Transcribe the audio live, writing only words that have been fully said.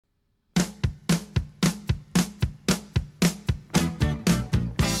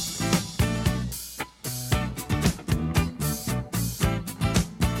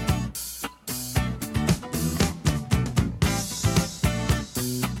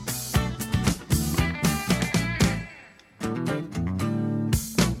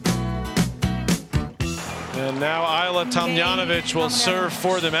Now Ayla Tomljanovic will serve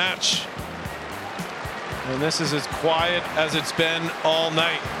for the match. And this is as quiet as it's been all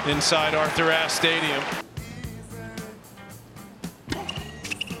night inside Arthur Ashe Stadium. You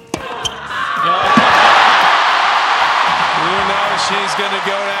know she's going to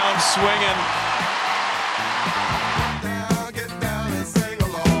go down swinging.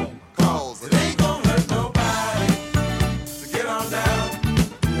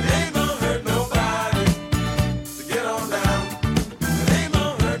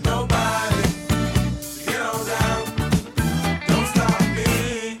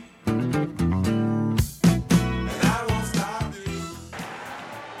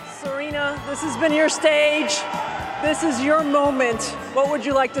 This has been your stage. This is your moment. What would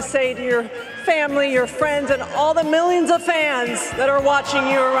you like to say to your family, your friends, and all the millions of fans that are watching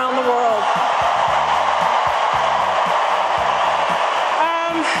you around the world?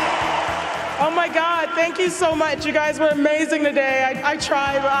 Oh my God, thank you so much. You guys were amazing today. I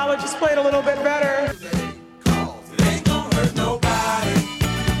tried, but Ayla just played a little bit better.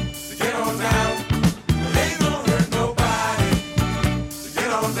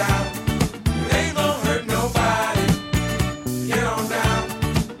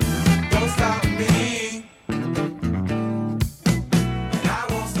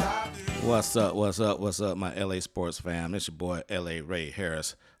 What's up, my LA sports fam? It's your boy, LA Ray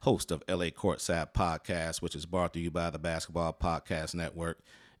Harris, host of LA Courtside Podcast, which is brought to you by the Basketball Podcast Network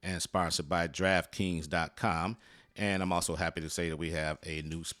and sponsored by DraftKings.com. And I'm also happy to say that we have a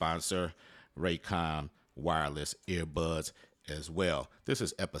new sponsor, Raycon Wireless Earbuds as well. This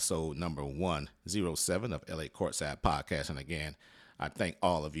is episode number 107 of LA Courtside Podcast. And again, I thank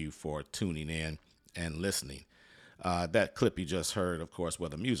all of you for tuning in and listening. That clip you just heard, of course,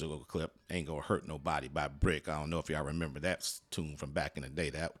 was a musical clip, Ain't Gonna Hurt Nobody by Brick. I don't know if y'all remember that tune from back in the day.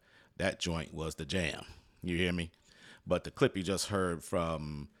 That joint was the jam. You hear me? But the clip you just heard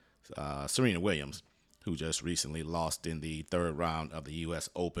from Serena Williams, who just recently lost in the third round of the U.S.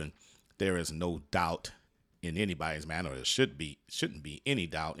 Open, there is no doubt in anybody's mind, or there shouldn't be any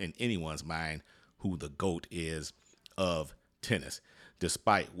doubt in anyone's mind who the GOAT is of tennis,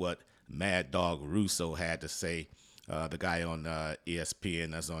 despite what Mad Dog Russo had to say. The guy on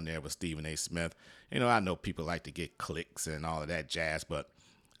ESPN that's on there with Stephen A. Smith. You know, I know people like to get clicks and all of that jazz, but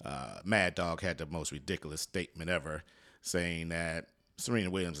Mad Dog had the most ridiculous statement ever, saying that Serena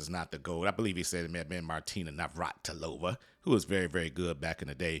Williams is not the GOAT. I believe he said it may have been Martina Navratilova, who was very, very good back in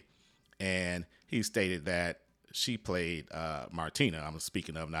the day. And he stated that she played Martina, I'm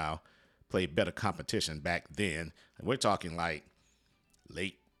speaking of now, played better competition back then. And we're talking like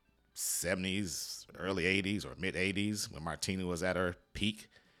late 70s, early 80s, or mid 80s when Martina was at her peak.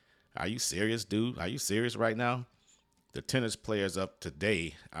 Are you serious, dude? Are you serious right now? The tennis players of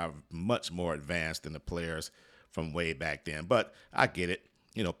today are much more advanced than the players from way back then. But I get it.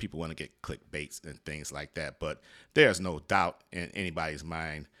 You know, people want to get clickbaits and things like that. But there's no doubt in anybody's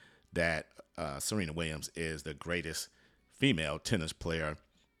mind that Serena Williams is the greatest female tennis player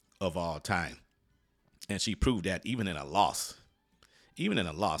of all time. And she proved that even in a loss.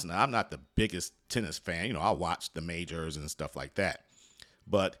 Now, I'm not the biggest tennis fan. You know, I watch the majors and stuff like that.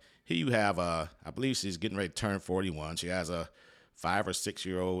 But here you have, I believe she's getting ready to turn 41. She has a 5 or 6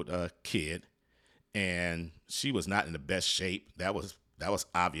 year old kid, and she was not in the best shape. That was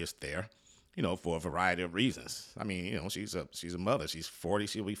obvious there, you know, for a variety of reasons. I mean, you know, she's a mother. She's 40.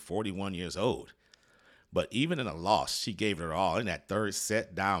 She'll be 41 years old. But even in a loss, she gave it her all. In that third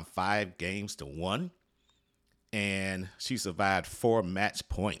set, down 5-1. And she survived 4 match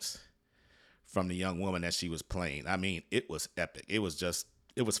points from the young woman that she was playing. I mean, it was epic. It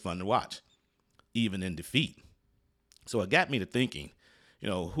was fun to watch, even in defeat. So it got me to thinking, you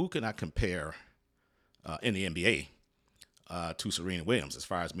know, who can I compare in the NBA to Serena Williams as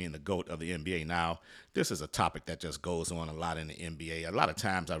far as being the GOAT of the NBA? Now, this is a topic that just goes on a lot in the NBA. A lot of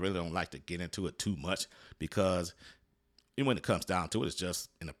times I really don't like to get into it too much because when it comes down to it, it's just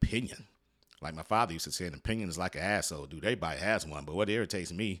an opinion. Like my father used to say, an opinion is like an asshole, dude. Everybody has one. But what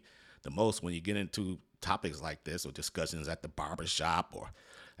irritates me the most when you get into topics like this or discussions at the barbershop or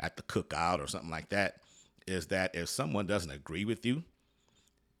at the cookout or something like that is that if someone doesn't agree with you,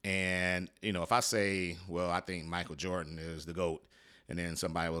 and, you know, if I say, well, I think Michael Jordan is the GOAT, and then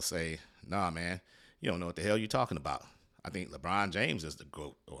somebody will say, nah, man, you don't know what the hell you're talking about. I think LeBron James is the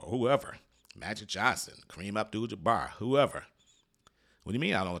GOAT, or whoever, Magic Johnson, Kareem Abdul-Jabbar, whoever. What do you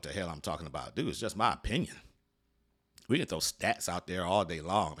mean I don't know what the hell I'm talking about? Dude, it's just my opinion. We can throw stats out there all day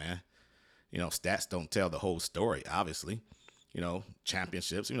long, man. You know, stats don't tell the whole story, obviously. You know,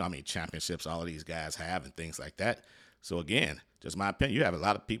 championships, you know how many championships all of these guys have and things like that. So, again, just my opinion. You have a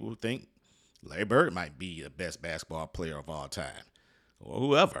lot of people who think Larry Bird might be the best basketball player of all time, or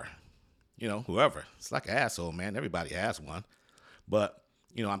whoever. Whoever. It's like an asshole, man. Everybody has one. But,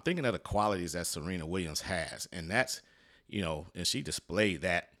 I'm thinking of the qualities that Serena Williams has, and that's, and she displayed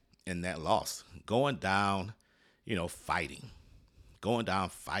that in that loss. Going down, fighting. Going down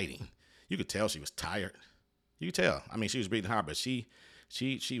fighting. You could tell she was tired. You could tell. I mean, she was breathing hard, but she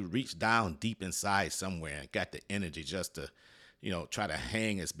reached down deep inside somewhere and got the energy just to, try to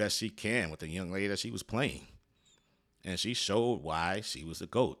hang as best she can with the young lady that she was playing. And she showed why she was the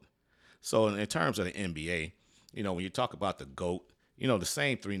GOAT. So in terms of the NBA, when you talk about the GOAT, the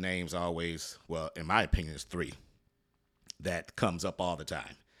same three names always, well, in my opinion, is three that comes up all the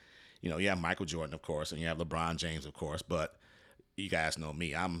time. You have Michael Jordan, of course, and you have LeBron James, of course, but you guys know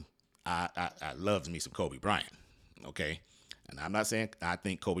me. I love me some Kobe Bryant, okay? And I'm not saying I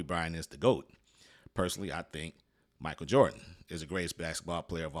think Kobe Bryant is the GOAT. Personally, I think Michael Jordan is the greatest basketball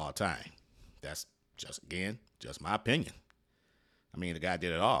player of all time. That's just my opinion. I mean, the guy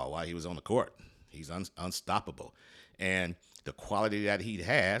did it all while he was on the court. He's unstoppable. And the quality that he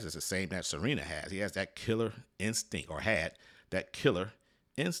has is the same that Serena has. He has that killer instinct, or had that killer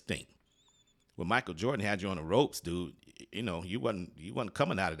instinct. When Michael Jordan had you on the ropes, dude, you wasn't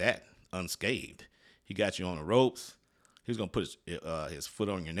coming out of that unscathed. He got you on the ropes. He was going to put his foot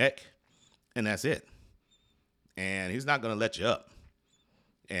on your neck, and that's it. And he's not going to let you up.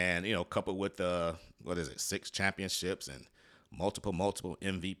 And, coupled with, 6 championships and multiple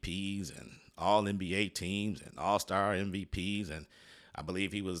MVPs and all NBA teams and all-star MVPs. And I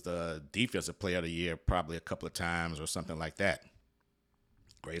believe he was the defensive player of the year probably a couple of times or something like that.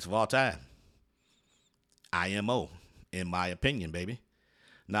 Greatest of all time. IMO, in my opinion, baby.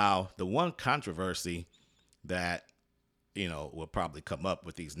 Now, the one controversy that, will probably come up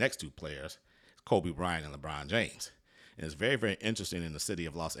with these next two players is Kobe Bryant and LeBron James. And it's very, very interesting in the city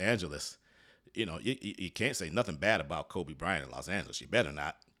of Los Angeles. You can't say nothing bad about Kobe Bryant in Los Angeles. You better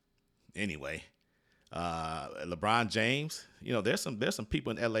not. Anyway, LeBron James, there's some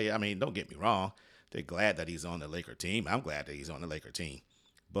people in LA. I mean, don't get me wrong. They're glad that he's on the Laker team. I'm glad that he's on the Laker team.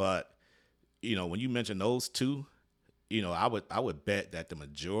 But, when you mention those two, I would bet that the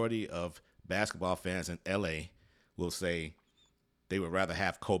majority of basketball fans in LA will say they would rather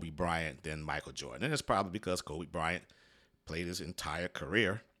have Kobe Bryant than Michael Jordan. And it's probably because Kobe Bryant played his entire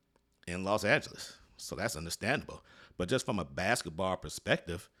career in Los Angeles. So that's understandable. But just from a basketball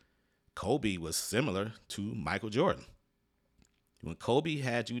perspective, Kobe was similar to Michael Jordan. When Kobe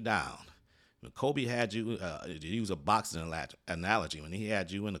had you down, when Kobe had you, to use a boxing analogy, when he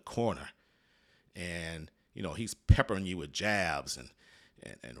had you in the corner and, he's peppering you with jabs and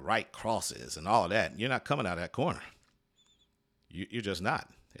right crosses and all of that, you're not coming out of that corner. You're just not.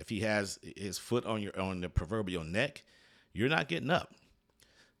 If he has his foot on the proverbial neck, you're not getting up.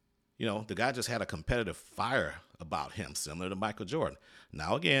 The guy just had a competitive fire about him, similar to Michael Jordan.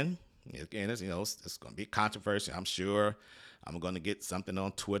 Now, again, it's going to be controversial. I'm sure I'm going to get something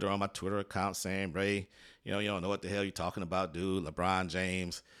on Twitter, on my Twitter account saying, Ray, you don't know what the hell you're talking about, dude. LeBron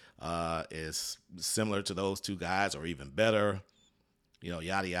James is similar to those two guys or even better,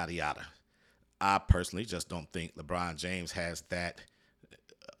 yada, yada, yada. I personally just don't think LeBron James has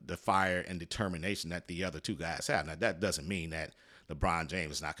the fire and determination that the other two guys have. Now, that doesn't mean that LeBron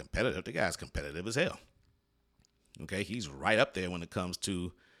James is not competitive. The guy's competitive as hell. Okay, he's right up there when it comes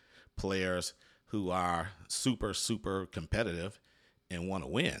to players who are super, super competitive and want to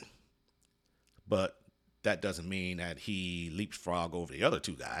win. But that doesn't mean that he leapfrog over the other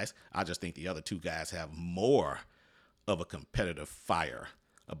two guys. I just think the other two guys have more of a competitive fire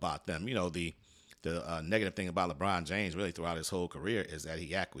about them. The negative thing about LeBron James really throughout his whole career is that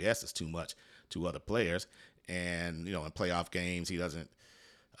he acquiesces too much to other players. And, in playoff games, he doesn't,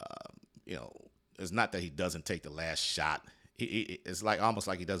 it's not that he doesn't take the last shot. It's almost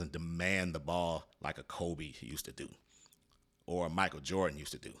like he doesn't demand the ball like a Kobe used to do or a Michael Jordan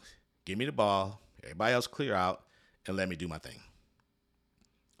used to do. Give me the ball, everybody else clear out, and let me do my thing.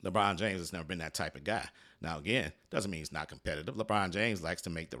 LeBron James has never been that type of guy. Now, again, doesn't mean he's not competitive. LeBron James likes to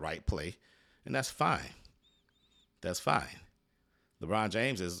make the right play, and that's fine. That's fine. LeBron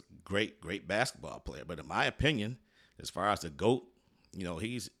James is great basketball player. But in my opinion, as far as the GOAT,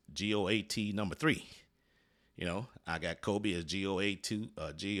 he's GOAT number 3. I got Kobe as GOAT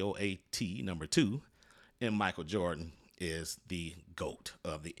number 2, and Michael Jordan is the GOAT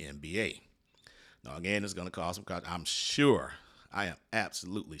of the NBA. Now, again, it's going to cause some controversy. I am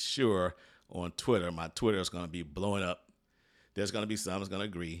absolutely sure on Twitter, my Twitter is going to be blowing up. There's going to be some that's going to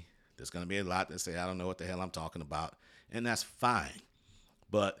agree. There's going to be a lot that say, I don't know what the hell I'm talking about. And that's fine.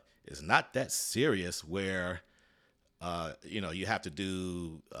 But it's not that serious where You have to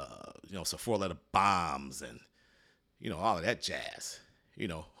do, some 4-letter bombs and, all of that jazz.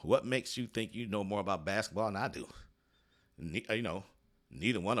 What makes you think you know more about basketball than I do?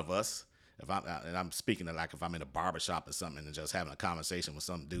 Neither one of us, and I'm speaking of like if I'm in a barbershop or something and just having a conversation with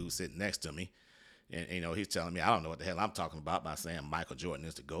some dude sitting next to me, and, he's telling me I don't know what the hell I'm talking about by saying Michael Jordan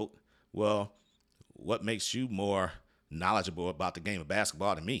is the GOAT. Well, what makes you more knowledgeable about the game of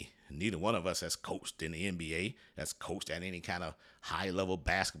basketball than me? Neither one of us has coached in the NBA, has coached at any kind of high-level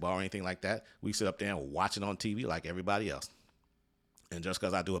basketball or anything like that. We sit up there and watch it on TV like everybody else. And just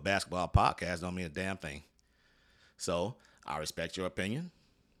because I do a basketball podcast don't mean a damn thing. So I respect your opinion,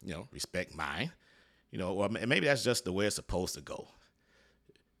 respect mine. Or maybe that's just the way it's supposed to go.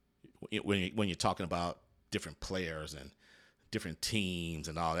 When you're talking about different players and different teams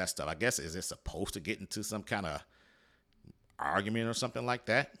and all that stuff, I guess, is it supposed to get into some kind of argument or something like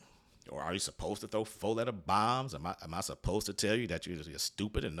that? Or are you supposed to throw 4-letter bombs? Am I supposed to tell you that you're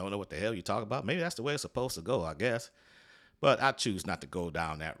stupid and don't know what the hell you're talking about? Maybe that's the way it's supposed to go, I guess. But I choose not to go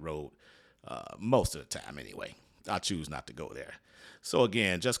down that road most of the time anyway. I choose not to go there. So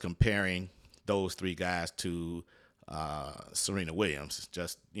again, just comparing those three guys to Serena Williams,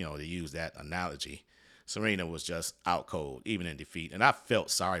 just, to use that analogy. Serena was just out cold, even in defeat. And I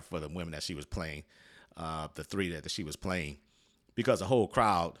felt sorry for the women that she was playing, the three that she was playing, because the whole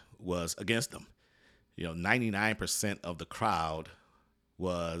crowd was against them. 99% of the crowd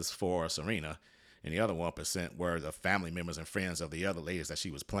was for Serena, and the other 1% were the family members and friends of the other ladies that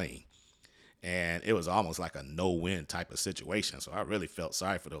she was playing. And it was almost like a no-win type of situation. So I really felt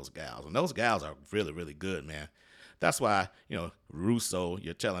sorry for those gals. And those gals are really, really good, man. That's why, Russo,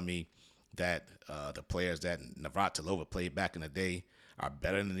 you're telling me that the players that Navratilova played back in the day are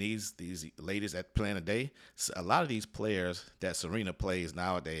better than these ladies that play in the day. So a lot of these players that Serena plays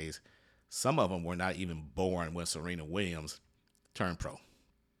nowadays, some of them were not even born when Serena Williams turned pro.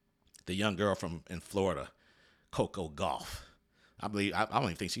 The young girl in Florida, Coco Gauff, I don't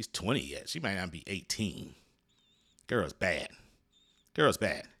even think she's 20 yet. She might not be 18. Girl's bad.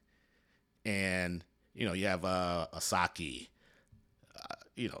 And, you have Osaka.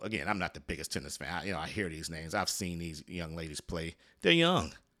 Again, I'm not the biggest tennis fan. I hear these names. I've seen these young ladies play. They're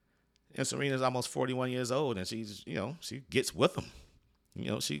young. And Serena's almost 41 years old, and she's, she gets with them.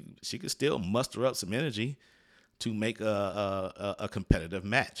 She could still muster up some energy to make a competitive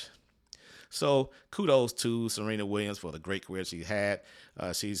match. So kudos to Serena Williams for the great career she had.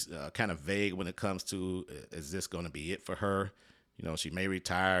 She's kind of vague when it comes to, is this going to be it for her? She may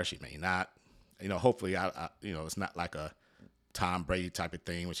retire, she may not. Hopefully, it's not like a Tom Brady type of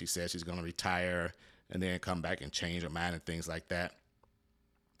thing when she says she's going to retire and then come back and change her mind and things like that.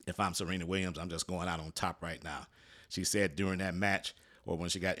 If I'm Serena Williams, I'm just going out on top right now. She said during that match, or when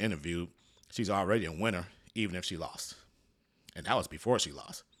she got interviewed, she's already a winner, even if she lost. And that was before she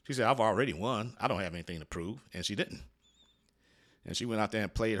lost. She said, I've already won. I don't have anything to prove. And she didn't. And she went out there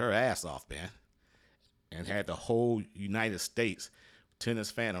and played her ass off, man. And had the whole United States tennis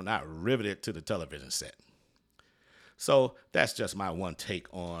fan or not riveted to the television set. So that's just my one take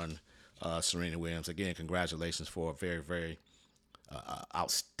on Serena Williams. Again, congratulations for a very, very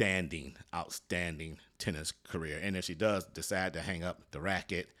outstanding tennis career. And if she does decide to hang up the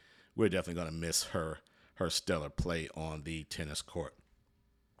racket, we're definitely going to miss her stellar play on the tennis court.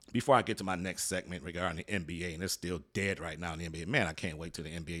 Before I get to my next segment regarding the NBA, and it's still dead right now in the NBA. Man, I can't wait till the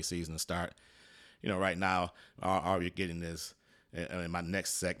NBA season to start. Right now, are you getting this? In my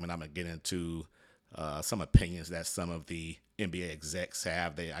next segment, I'm going to get into some opinions that some of the NBA execs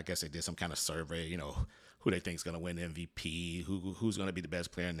have. I guess they did some kind of survey, who they think is going to win MVP, who's going to be the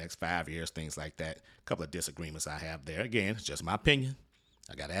best player in the next 5 years, things like that. A couple of disagreements I have there. Again, it's just my opinion.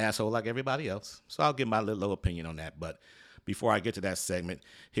 I got an asshole like everybody else, so I'll give my little opinion on that. But before I get to that segment,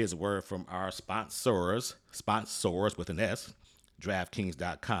 here's a word from our sponsors with an S,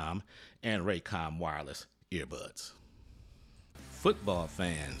 DraftKings.com and Raycom Wireless Earbuds. Football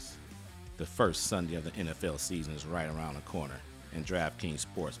fans, the first Sunday of the NFL season is right around the corner, and DraftKings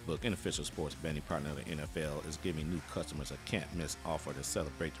Sportsbook, an official sports betting partner of the NFL, is giving new customers a can't-miss offer to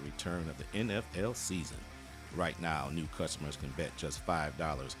celebrate the return of the NFL season. Right now, new customers can bet just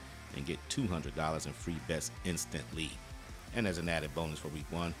 $5 and get $200 in free bets instantly. And as an added bonus for Week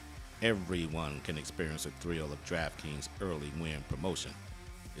 1, everyone can experience the thrill of DraftKings early win promotion.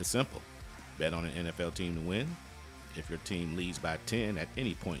 It's simple. Bet on an NFL team to win. If your team leads by 10 at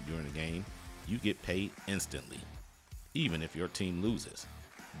any point during the game, you get paid instantly, even if your team loses.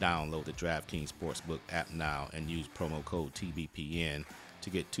 Download the DraftKings Sportsbook app now and use promo code TBPN to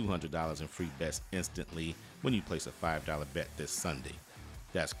get $200 in free bets instantly when you place a $5 bet this Sunday.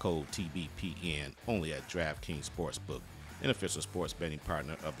 That's code TBPN only at DraftKings Sportsbook, an official sports betting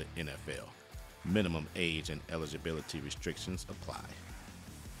partner of the NFL. Minimum age and eligibility restrictions apply.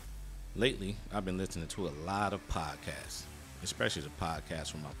 Lately, I've been listening to a lot of podcasts, especially the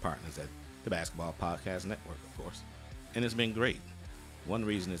podcasts from our partners at the Basketball Podcast Network, of course. And it's been great. One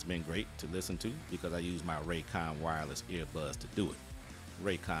reason it's been great to listen to because I use my Raycon wireless earbuds to do it.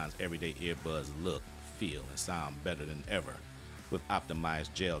 Raycon's everyday earbuds look, feel, and sound better than ever. With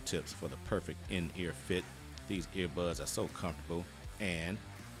optimized gel tips for the perfect in-ear fit, these earbuds are so comfortable and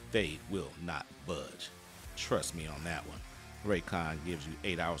they will not budge. Trust me on that one. Raycon gives you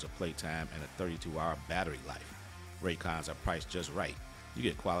 8 hours of playtime and a 32-hour battery life. Raycons are priced just right. You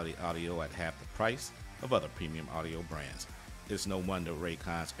get quality audio at half the price of other premium audio brands. It's no wonder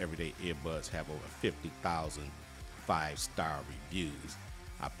Raycon's everyday earbuds have over 50,000 5-star reviews.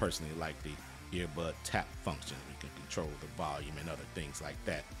 I personally like the earbud tap function. You can control the volume and other things like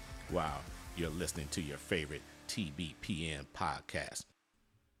that while you're listening to your favorite TBPN podcast.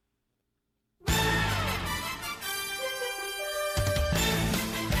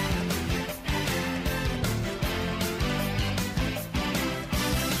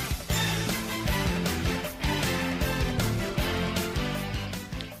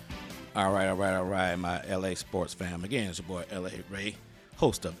 All right, my LA sports fam. Again, it's your boy, LA Ray,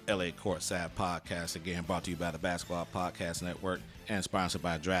 host of LA Courtside Podcast, again, brought to you by the Basketball Podcast Network and sponsored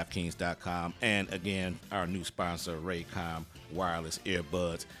by DraftKings.com. And again, our new sponsor, Raycon Wireless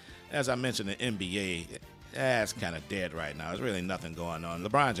Earbuds. As I mentioned, the NBA, it's kind of dead right now. There's really nothing going on.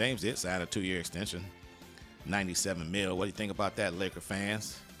 LeBron James did sign a 2-year extension, $97 million. What do you think about that, Laker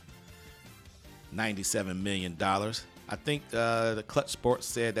fans? $97 million. I think the Clutch Sports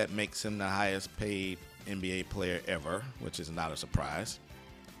said that makes him the highest paid NBA player ever, which is not a surprise.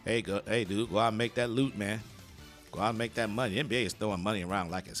 Hey, dude, go out and make that loot, man. Go out and make that money. The NBA is throwing money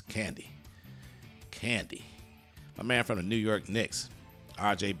around like it's candy. Candy. My man from the New York Knicks,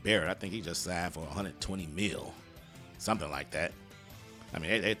 R.J. Barrett, I think he just signed for $120 million. Something like that. I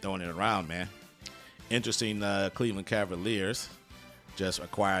mean, they're throwing it around, man. Interesting, Cleveland Cavaliers just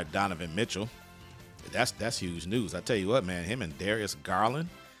acquired Donovan Mitchell. That's huge news. I tell you what, man, him and Darius Garland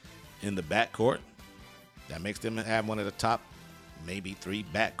in the backcourt, that makes them have one of the top maybe 3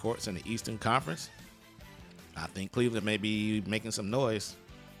 backcourts in the Eastern Conference. I think Cleveland may be making some noise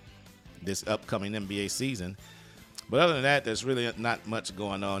this upcoming NBA season. But other than that, there's really not much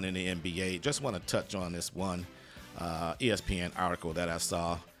going on in the NBA. Just want to touch on this one ESPN article that I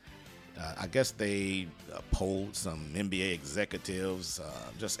saw. I guess they polled some NBA executives,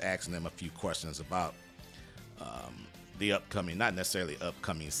 just asking them a few questions about the upcoming, not necessarily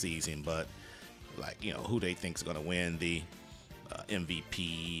upcoming season, but like, you know, who they think is going to win the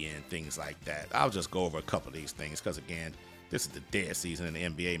MVP and things like that. I'll just go over a couple of these things because, again, this is the dead season in the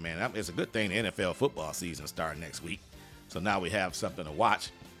NBA, man. It's a good thing the NFL football season starts next week. So now we have something to watch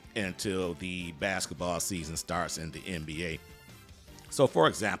until the basketball season starts in the NBA. So, for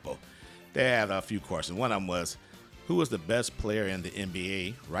example, they had a few questions. One of them was, who is the best player in the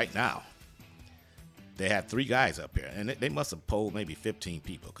NBA right now? They had 3 guys up here, and they must have polled maybe 15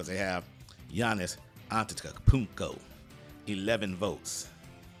 people because they have Giannis Antetokounmpo, 11 votes.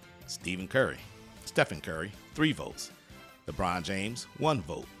 Stephen Curry, 3 votes. LeBron James, 1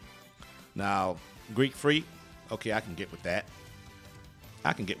 vote. Now, Greek Freak, okay, I can get with that.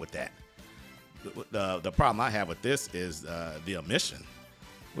 The problem I have with this is the omission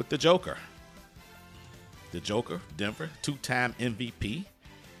with the Joker. The Joker, Denver, 2-time MVP,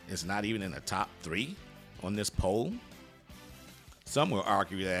 is not even in the top 3 on this poll. Some will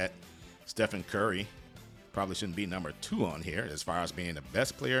argue that Stephen Curry probably shouldn't be number 2 on here as far as being the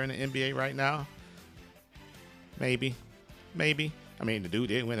best player in the NBA right now. Maybe. I mean, the dude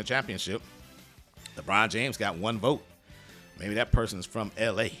didn't win a championship. LeBron James got 1 vote. Maybe that person's from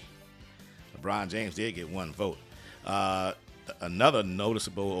L.A. LeBron James did get 1 vote. Another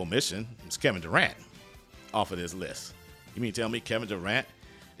noticeable omission is Kevin Durant off of this list. You mean tell me Kevin Durant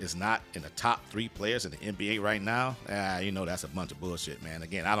is not in the top 3 players in the NBA right now? You know that's a bunch of bullshit, man.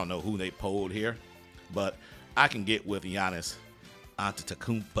 Again, I don't know who they polled here, but I can get with Giannis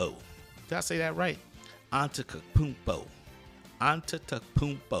Antetokounmpo. Did I say that right? Antetokounmpo.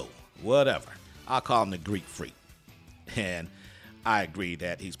 Whatever. I'll call him the Greek Freak. And I agree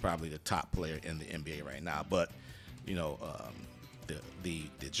that he's probably the top player in the NBA right now. But, you know, the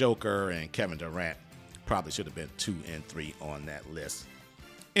Joker and Kevin Durant probably should have been 2 and 3 on that list,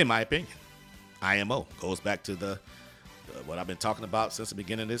 in my opinion. IMO goes back to the what I've been talking about since the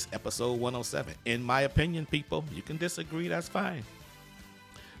beginning of this episode 107. In my opinion, people, you can disagree, that's fine.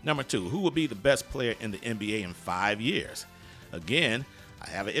 Number 2, who will be the best player in the NBA in 5 years? Again, I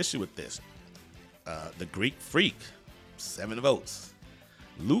have an issue with this. The Greek Freak, 7 votes.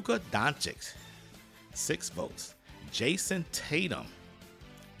 Luka Doncic, 6 votes. Jason Tatum,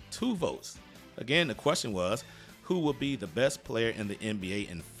 2 votes. Again, the question was, who will be the best player in the NBA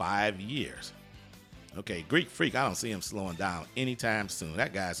in 5 years? Okay, Greek Freak, I don't see him slowing down anytime soon.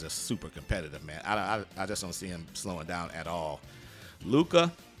 That guy's just super competitive, man. I just don't see him slowing down at all.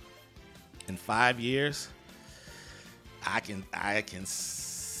 Luka, in 5 years, I can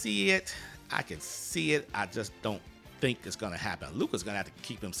see it. I can see it. I just don't think it's going to happen. Luka's going to have to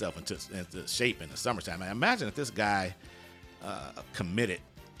keep himself into shape in the summertime. Man, imagine if this guy committed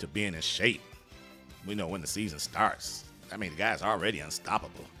to being in shape. We know when the season starts. I mean, the guy's already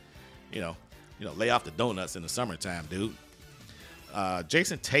unstoppable. You know, lay off the donuts in the summertime, dude.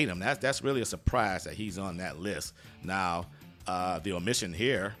 Jason Tatum, that's really a surprise that he's on that list. Now, the omission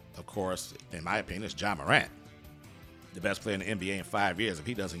here, of course, in my opinion, is Ja Morant, the best player in the NBA in 5 years. If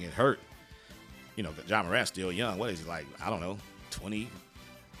he doesn't get hurt, Ja Morant's still young. What is he, like, I don't know,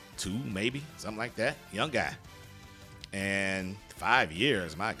 22 maybe, something like that. Young guy. And 5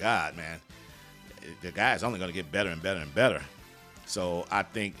 years, my God, man. The guy is only going to get better and better and better. So I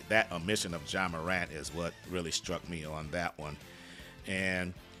think that omission of Ja Morant is what really struck me on that one.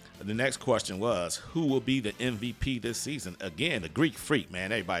 And the next question was, who will be the MVP this season? Again, the Greek Freak,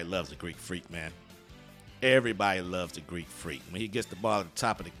 man. Everybody loves the Greek Freak, man. Everybody loves the Greek Freak. When he gets the ball at the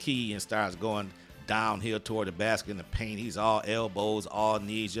top of the key and starts going downhill toward the basket in the paint, he's all elbows, all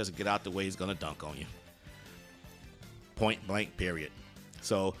knees, just to get out the way. He's going to dunk on you. Point blank, period.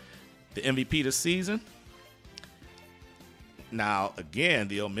 So the MVP this season. Now, again,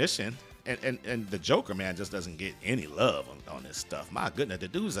 the omission and the Joker, man, just doesn't get any love on this stuff. My goodness, the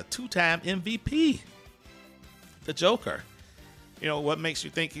dude's a 2-time MVP. The Joker. What makes you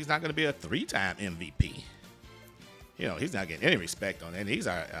think he's not going to be a 3-time MVP? He's not getting any respect on it. And these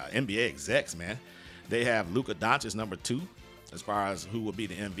are NBA execs, man. They have Luka Doncic number 2 as far as who will be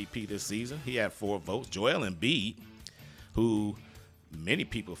the MVP this season. He had 4 votes. Joel Embiid, who many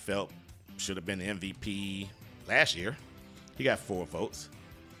people felt should have been the MVP last year. He got 4 votes.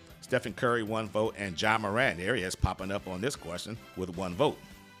 Stephen Curry, 1 vote, and Ja Morant, there he is popping up on this question with 1 vote.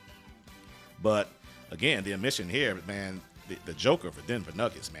 But again, the omission here, man, the Joker for Denver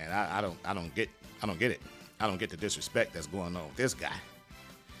Nuggets, man. I don't get it. I don't get the disrespect that's going on with this guy.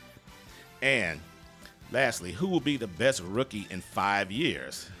 And lastly, who will be the best rookie in 5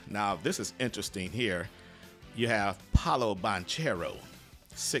 years? Now, this is interesting here. You have Paolo Banchero,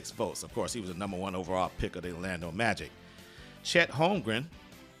 6 votes. Of course, he was the number 1 overall pick of the Orlando Magic. Chet Holmgren,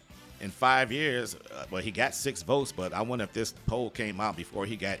 in 5 years, he got 6 votes, but I wonder if this poll came out before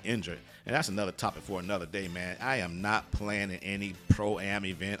he got injured. And that's another topic for another day, man. I am not planning any Pro-Am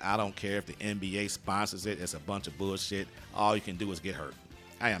event. I don't care if the NBA sponsors it. It's a bunch of bullshit. All you can do is get hurt.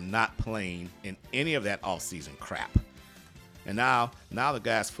 I am not playing in any of that off-season crap. And now the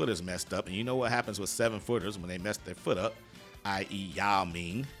guy's foot is messed up. And you know what happens with 7-footers when they mess their foot up, i.e. Yao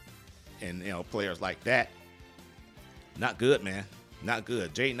Ming and players like that. Not good, man. Not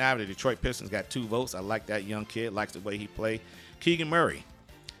good. Jaden Ivey, the Detroit Pistons, got 2 votes. I like that young kid. Likes the way he played. Keegan Murray.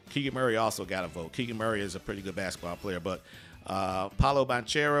 Keegan Murray also got a vote. Keegan Murray is a pretty good basketball player. But Paolo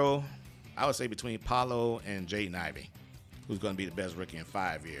Banchero, I would say between Paolo and Jaden Ivey, who's going to be the best rookie in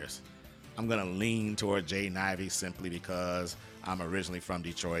 5 years. I'm going to lean toward Jaden Ivey simply because I'm originally from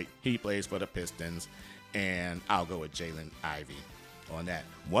Detroit. He plays for the Pistons, and I'll go with Jalen Ivey on that.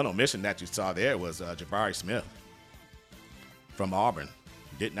 One omission that you saw there was Jabari Smith from Auburn.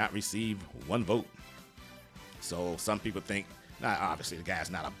 Did not receive 1 vote. So some people think, obviously the guy's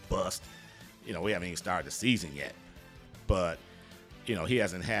not a bust. We haven't even started the season yet. But, he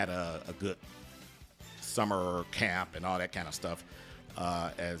hasn't had a good summer camp and all that kind of stuff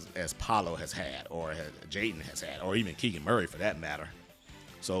as Paolo has had, or Jaden has had, or even Keegan Murray for that matter.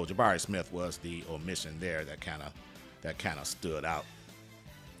 So Jabari Smith was the omission there that kind of stood out.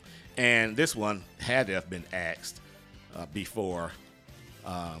 And this one had to have been asked before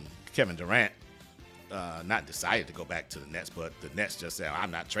Kevin Durant not decided to go back to the Nets, but the Nets just said,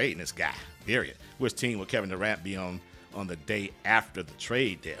 I'm not trading this guy, period. Which team would Kevin Durant be on the day after the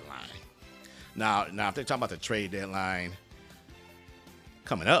trade deadline? Now, if they're talking about the trade deadline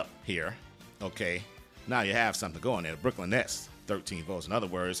coming up here, okay, now you have something going there. The Brooklyn Nets, 13 votes. In other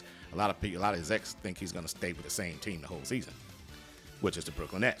words, a lot of execs think he's going to stay with the same team the whole season, which is the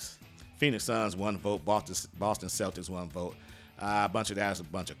Brooklyn Nets. Phoenix Suns, 1 vote. Boston Celtics, 1 vote. A bunch of that is a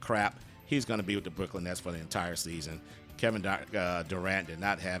bunch of crap. He's going to be with the Brooklyn Nets for the entire season. Kevin Durant did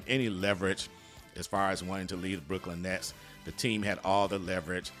not have any leverage as far as wanting to leave the Brooklyn Nets. The team had all the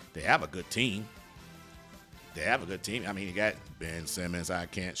leverage. They have a good team. they have a good team. I mean, you got Ben Simmons, I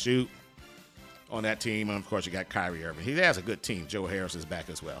can't shoot on that team. And, of course, you got Kyrie Irving. He has a good team. Joe Harris is back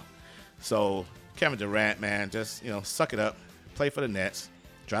as well. So, Kevin Durant, man, just, suck it up. Play for the Nets.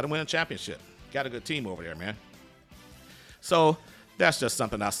 Try to win a championship. Got a good team over there, man. So, that's just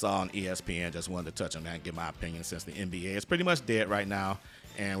something I saw on ESPN. Just wanted to touch on that and give my opinion since the NBA is pretty much dead right now,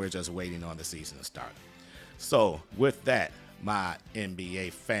 and we're just waiting on the season to start. So, with that, my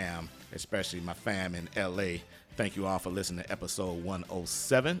NBA fam, especially my fam in LA, thank you all for listening to episode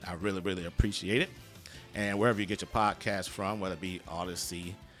 107. I really, really appreciate it. And wherever you get your podcast from, whether it be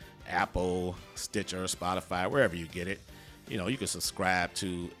Odyssey, Apple, Stitcher, Spotify, wherever you get it, you can subscribe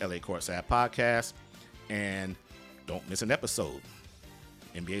to LA Courtside Podcast and don't miss an episode.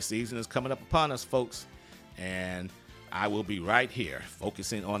 NBA season is coming up upon us, folks, and I will be right here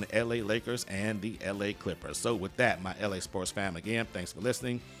focusing on the LA Lakers and the LA Clippers. So with that, my LA sports fam, again, thanks for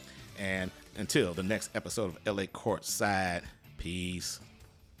listening. And until the next episode of LA Courtside, peace.